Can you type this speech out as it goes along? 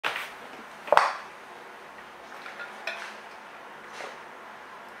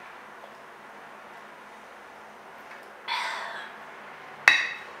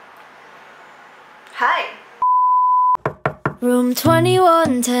Hi! Room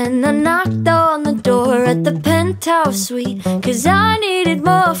 2110, I knocked on the door at the penthouse suite, 'cause I needed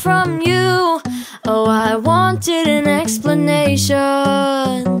more from you. Oh, I wanted an explanation.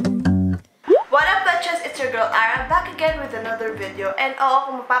 What up, bitches? It's your girl, Arah, back again with another video. And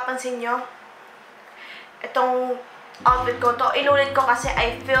kung mapapansin nyo, itong outfit ko to, inulit ko kasi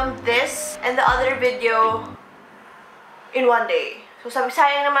I filmed this and the other video in one day. So sabi,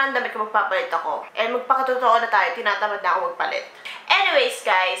 sayang naman ang damit ko, magpapalit ako. And magpakatotoo na tayo, tinatamad na ako magpalit. Anyways,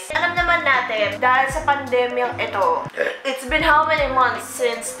 guys, alam naman natin, dahil sa pandemyang ito, it's been how many months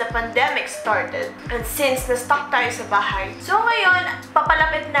since the pandemic started? And since na-stuck tayo sa bahay. So ngayon,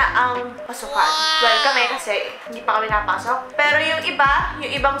 papalapit na ang pasukan. Well, kami kasi hindi pa kami napasok. Pero yung iba, yung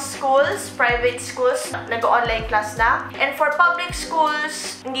ibang schools, private schools, nag-online class na. And for public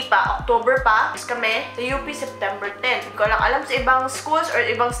schools, hindi pa, October pa. Tapos kami, sa UP, September 10. Hindi ko lang alam sa ibang schools or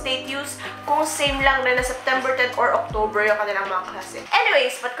ibang state use kung same lang na September 10 or October yung kanilang mga klase.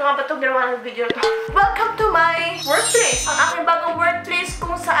 Anyways, ba't ko nga ba itong ginawa ng video ito? Welcome to my workplace! Ang aking bagong workplace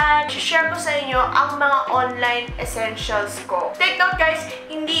kung saan share ko sa inyo ang mga online essentials ko. Take note guys,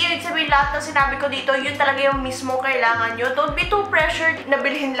 hindi yun sabihin lahat ng sinabi ko dito, yun talaga yung mismo kailangan nyo. Don't be too pressured na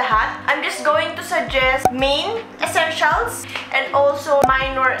bilhin lahat. I'm just going to suggest main essentials and also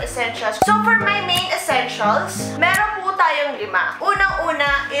minor essentials. So for my main essentials, meron po tayong 5.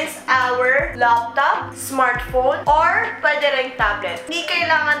 Unang-una is our laptop, smartphone, or pwede rin tablet. Hindi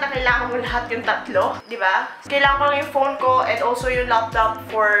kailangan na kailangan mo lahat yung tatlo, di ba? Kailangan ko lang yung phone ko and also yung laptop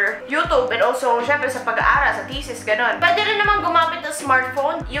for YouTube and also, syempre, sa pag-aaral, sa thesis, ganon. Pwede rin naman gumamit ng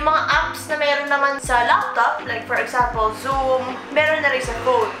smartphone. Yung mga apps na meron naman sa laptop, like for example, Zoom, meron na rin sa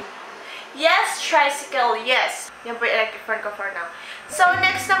phone. Yes, tricycle, yes. Yan po yung electric fan ko for now. So,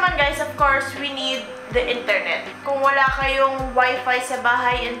 next naman guys, of course, we need the internet. Kung wala kayong wifi sa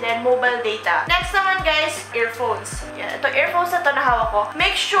bahay and then mobile data. Next naman guys, earphones. Yan, ito earphones na ito na hawak ko.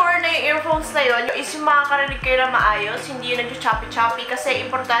 Make sure na yung earphones na yun is yung makakarinig kayo na maayos, hindi yung nag-choppy-choppy kasi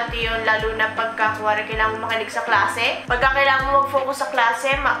importante yun lalo na pagka kuwari kailangan mo makinig sa klase. Pagka kailangan mo mag-focus sa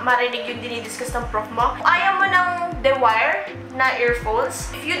klase, marinig yung dinidiscuss ng prof mo. Ayaw mo ng the wire na earphones.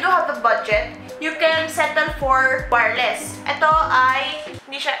 If you do have a budget, you can settle for wireless. Ito ay,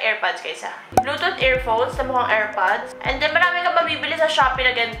 hindi siya AirPods guys ha. Bluetooth earphones na mukhang AirPods. And then marami ka mabibili sa Shopee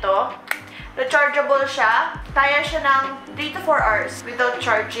na ganito. Rechargeable siya. Kaya siya ng 3 to 4 hours without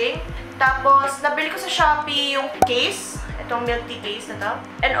charging. Tapos, nabili ko sa Shopee yung case. Itong milk tea case na to.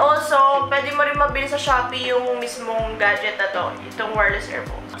 And also, pwede mo rin mabili sa Shopee yung mismong gadget na to. Itong wireless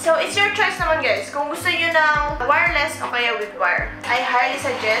earphones. So, it's your choice naman guys. Kung gusto nyo ng wireless o kaya with wire. I highly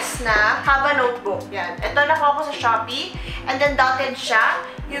suggest na have a notebook. Yan. Ito nakuha ko sa Shopee. And then dotted siya.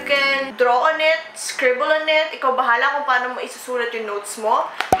 You can draw on it, scribble on it. Ikaw bahala kung paano mo isusulat yung notes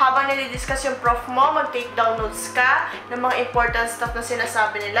mo. Habang nilidiscuss yung prof mo, mag-take down notes ka ng mga important stuff na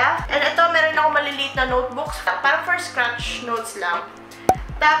sinasabi nila. And ito, meron ako maliliit na notebooks. Parang for scratch notes lang.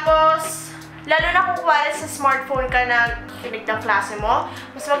 Tapos, lalo na kung kuwari sa smartphone ka na kinig ng klase mo,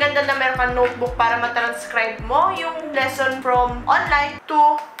 mas maganda na meron kang notebook para matranscribe mo yung lesson from online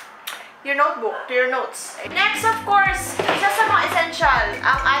to your notebook, to your notes. Next, of course, isa sa mga essential,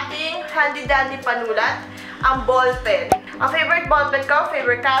 ang ating handy-dandy panulat, ang ball pen. Ang favorite ball pen ko,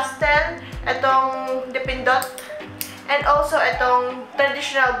 Faber-Castell, itong Dipindot, and also itong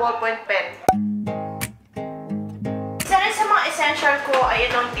traditional ballpoint pen. Isa rin sa mga essential ko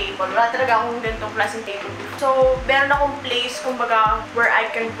ay itong table. Wala talaga akong ganitong klaseng table. So, meron akong place, kumbaga, where I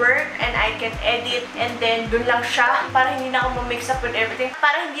can work and I can edit and then dun lang siya para hindi na ako ma-mix up with everything.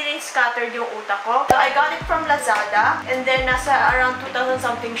 Para hindi rin scattered yung utak ko. So, I got it from Lazada and then nasa around 2,000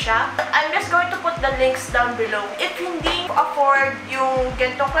 something siya. I'm just going to put the links down below. If hindi afford yung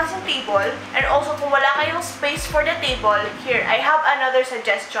ganitong klaseng table and also kung wala kayong space for the table, here, I have another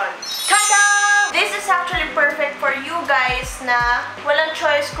suggestion. Tada! This is actually perfect for you guys na walang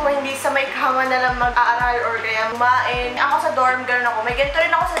choice kung hindi sa may kama na lang mag-aaral or kaya kumain. Ako sa dorm, ganun ako. May ganito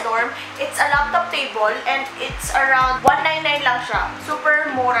rin ako sa dorm. It's a laptop table and it's around 199 lang siya.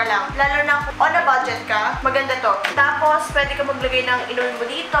 Super mura lang. Lalo na kung on a budget ka, maganda to. Tapos, pwede ka maglagay ng inumin mo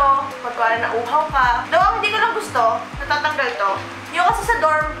dito, pagkala na uhaw ka. Though, ang hindi ko lang gusto, natatanggal to. Yung kasi sa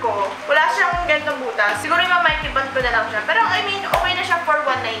dorm ko, wala siyang ganitong butas. Siguro yung mamay-kibot ko na lang siya. Pero I mean, okay na siya for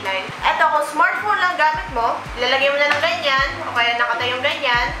 199. Eto, kung smartphone lang gamit mo, ilalagay mo na ng ganyan, o kaya nakatay yung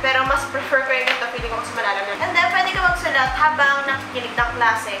ganyan. Pero mas prefer ko yung ganito, feeling ko mas malalam. And then, pwede ka magsulat habang nakikinig ng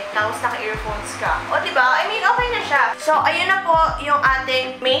klase, tapos naka-earphones ka. O diba? I mean, okay na siya. So, ayun na po yung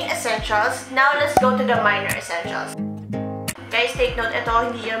ating main essentials. Now, let's go to the minor essentials. Guys, take note, ito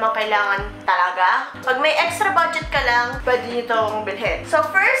hindi nyo naman kailangan talaga. Pag may extra budget ka lang, pwede nyo itong bilhin. So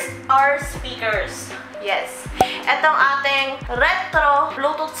first, are speakers. Yes. Itong ating retro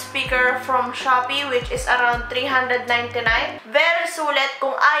Bluetooth speaker from Shopee, which is around $399. Very sulit.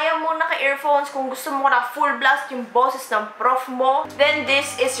 Kung ayaw mo naka-earphones, kung gusto mo na full blast yung boses ng prof mo, then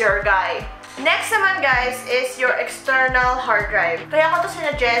this is your guy. Next naman guys is your external hard drive. Kaya ko to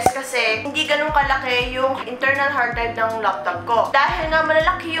sinuggest kasi hindi ganun kalaki yung internal hard drive ng laptop ko. Dahil nga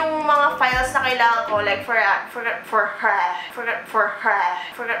malalaki yung mga files na kailangan ko, like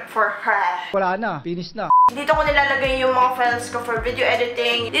wala na, finish na. Dito ko nilalagay yung mga files ko for video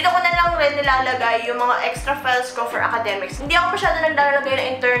editing. Dito ko na lang rin nilalagay yung mga extra files ko for academics. Hindi ako masyado naglalagay ng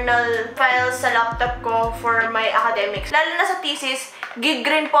internal files sa laptop ko for my academics. Lalo na sa thesis, gig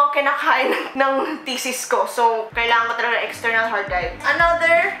rin po ang kinakain ng thesis ko. So, kailangan ko talaga ng external hard drive.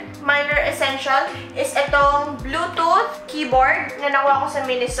 Another minor essential is itong Bluetooth keyboard na nakuha ko sa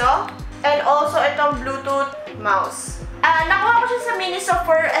Miniso. And also itong Bluetooth mouse. Nakuha ko siya sa Miniso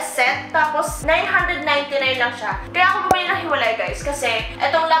for a set, tapos $999 lang siya. Kaya ako bumili ng hiwalay guys, kasi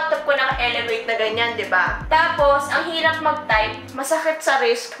itong laptop ko naka-elevate na ganyan, diba? Tapos, ang hirap mag-type, masakit sa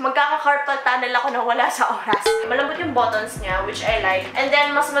wrist, magkaka-carpal tunnel ako na wala sa oras. Malambot yung buttons niya, which I like. And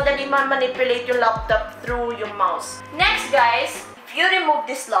then, mas madali man-manipulate yung laptop through yung mouse. Next guys, if you remove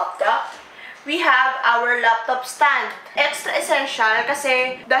this laptop, we have our laptop stand. Extra essential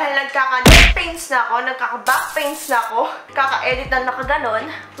kasi dahil nagkaka-neck pains na ako, nagkaka-back pains na ako, kaka-edit na nakaganon,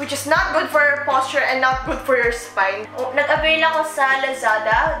 which is not good for your posture and not good for your spine. Nag-avail ako sa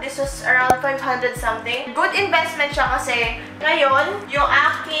Lazada. This was around 500 something. Good investment siya kasi ngayon, yung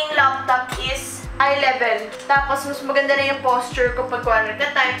aking laptop is eye level. Tapos mas maganda na yung posture ko pag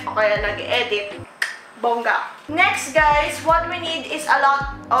nagka-type o kaya nag-edit. Bongga. Next guys, what we need is a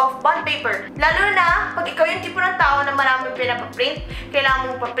lot of bond paper. Lalo na, pag ikaw yung tipo ng tao na maraming pinapaprint,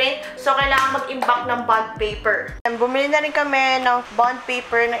 kailangan mong paprint, so kailangan mag-imbak ng bond paper. And bumili na rin kami ng bond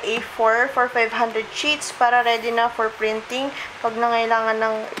paper na A4 for 500 sheets para ready na for printing. Pag nangailangan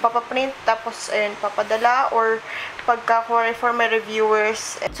ng ipapaprint, tapos ayun, papadala or pagka for my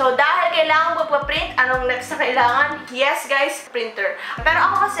reviewers. So, dahil kailangan magpaprint, anong next na kailangan? Yes, guys, printer. Pero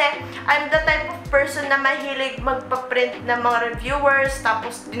ako kasi, I'm the type of person na mahilig magpaprint ng mga reviewers,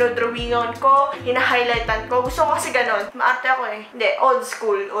 tapos dinodrawingan ko, hina-highlightan ko. Gusto ko kasi ganon. Maarte ako eh. Hindi, old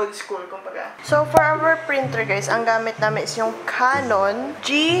school, kumbaga. So, for our printer, guys, ang gamit namin is yung Canon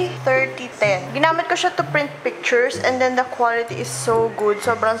G3010. Ginamit ko siya to print pictures, and then the quality is so good.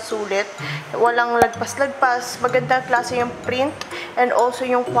 Sobrang sulit. Walang lagpas-lagpas. Magandang klase yung print, and also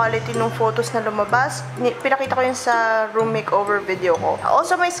yung quality ng photos na lumabas. Pinakita ko yun sa room makeover video ko.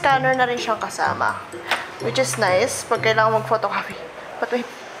 Also, may scanner na rin siyang kasama, which is nice pag kailangan mag-photocopy. But may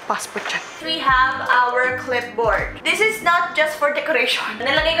passport dyan. We have our clipboard. This is not just for decoration.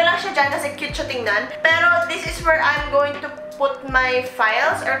 Nalagay ko lang siya dyan kasi cute siya tingnan. Pero this is where I'm going to put my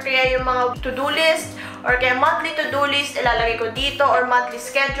files, or kaya yung mga to-do list, or kaya monthly to-do list, ilalagay ko dito, or monthly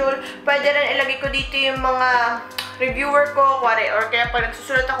schedule. Pwede rin ilagay ko dito yung mga reviewer ko, or kaya pag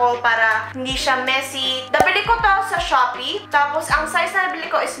nagsusulat ako para hindi siya messy. Nabili ko to sa Shopee, tapos ang size na nabili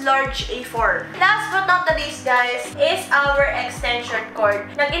ko is large A4. Last but not the least, guys, is our extension cord.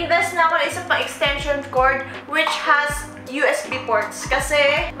 Nag-invest na ako isa pang extension cord which has USB ports.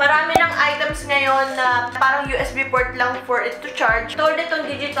 Kasi marami ng items ngayon na parang USB port lang for it to charge. Tulad itong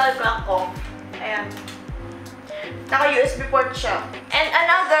digital clock ko. Ayan. Naka-USB port siya. And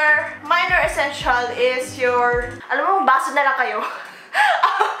another minor essential is your, alam mo, magbaso na lang kayo.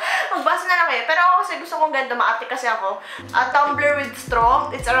 Magbaso na lang kayo. Pero ako kasi gusto kong ganda, maarte kasi ako. A tumbler with straw.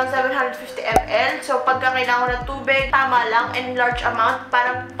 It's around 750 ml. So, pagka kailangan ko ng tubig, tama lang, and large amount,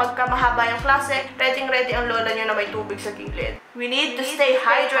 para pagka mahaba yung klase, ready ang lola nyo na may tubig sa gilid. We need to stay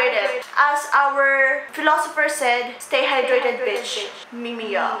hydrated. As our philosopher said, stay hydrated, bitch.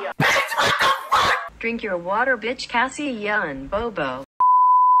 Mimiya. Drink your water, bitch. Cassie, Yan, Bobo.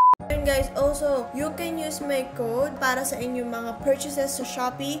 And guys, also, you can use my code para sa inyong mga purchases sa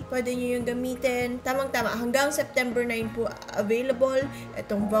Shopee. Pwede nyo yung gamitin. Tamang-tama, hanggang September 9 po available.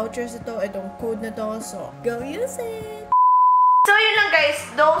 Itong vouchers ito, itong code na to. So, go use it! So, yun lang guys.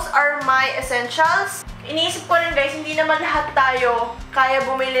 Those are my essentials. Iniisip ko rin guys, hindi naman lahat tayo kaya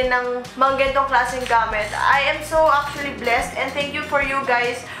bumili ng mga ganitong klaseng gamit. I am so actually blessed, and thank you for you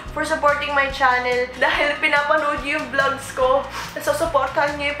guys for supporting my channel. Dahil pinapanood yung vlogs ko,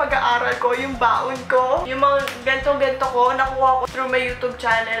 nasusuportahan niyo yung pag-aaral ko, yung baon ko, yung mga ganito-ganito ko, nakuha ko through my YouTube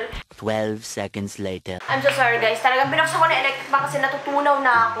channel. 12 seconds later. I'm so sorry guys. Talagang binuksan ko na electric fan kasi natutunaw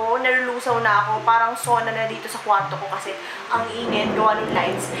na ako, nalulusaw na ako. Parang sauna na dito sa kwarto ko kasi ang init, gawa ng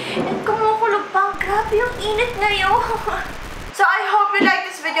lights. And kumukulog pa. Grabe yung init ngayon. So I hope you like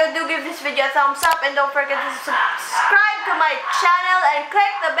this video. Do give this video a thumbs up and don't forget to subscribe to my channel and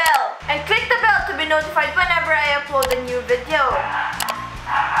click the bell. And click the bell to be notified whenever I upload a new video.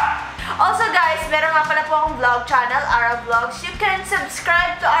 Also guys, meron nga pala po akong vlog channel, Arah Vlogs. You can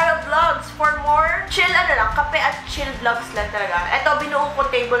subscribe to Arah Vlogs for more chill, kape at chill vlogs lang talaga. Ito, binuo ko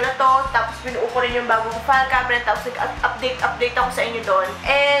table na to, tapos binuo ko rin yung bagong file cabinet, tapos update ako sa inyo doon.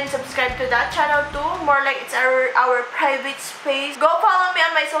 And subscribe to that channel too. More like it's our private space. Go follow me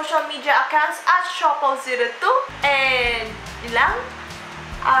on my social media accounts at Shopo02. And yun lang.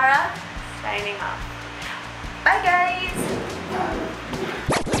 Arah, signing off. Bye guys!